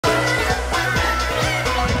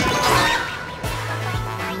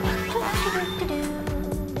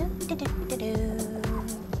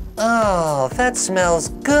Oh, that smells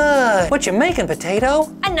good. What you making, Potato?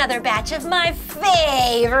 Another batch of my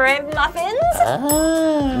favorite muffins.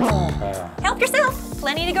 Ah. Help yourself,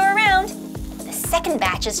 plenty to go around. The second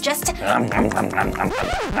batch is just...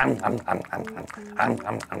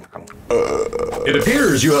 It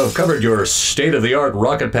appears you have covered your state-of-the-art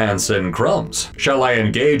rocket pants in crumbs. Shall I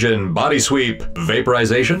engage in body sweep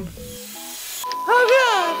vaporization? Oh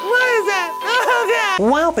God, what is that? Oh God!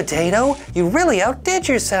 Wow, Potato, you really outdid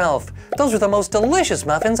yourself. Those were the most delicious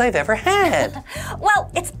muffins I've ever had. Well,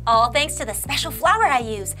 it's all thanks to the special flour I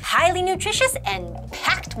use. Highly nutritious and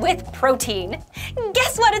packed with protein.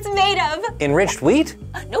 Guess what it's made of? Enriched wheat?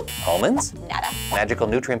 Nope. Almonds? Nada. Magical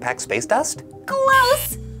nutrient-packed space dust?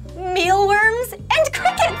 Close. Mealworms and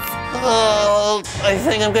crickets. Oh, I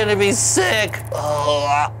think I'm gonna be sick.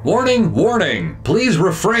 Oh. Warning, warning. Please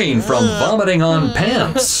refrain from vomiting on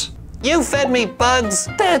pants. You fed me bugs.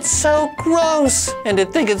 That's so gross. And to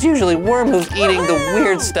think it's usually Worm who's eating the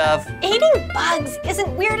weird stuff. Eating bugs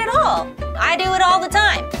isn't weird at all. I do it all the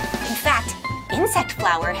time. In fact, insect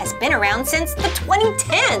flour has been around since the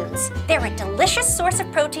 2010s. They're a delicious source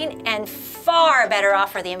of protein and far better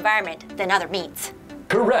off for the environment than other meats.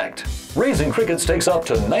 Correct. Raising crickets takes up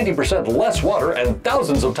to 90% less water and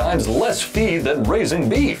thousands of times less feed than raising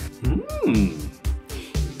beef.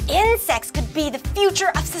 Insects could be the future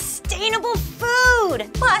of sustainable food.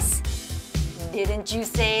 Plus, didn't you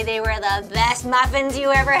say they were the best muffins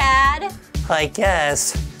you ever had? I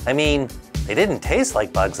guess. I mean, they didn't taste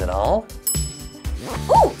like bugs at all.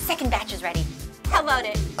 Ooh, second batch is ready. How about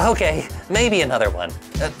it? Okay, maybe another one.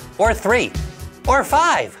 Or 3. Or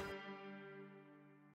 5.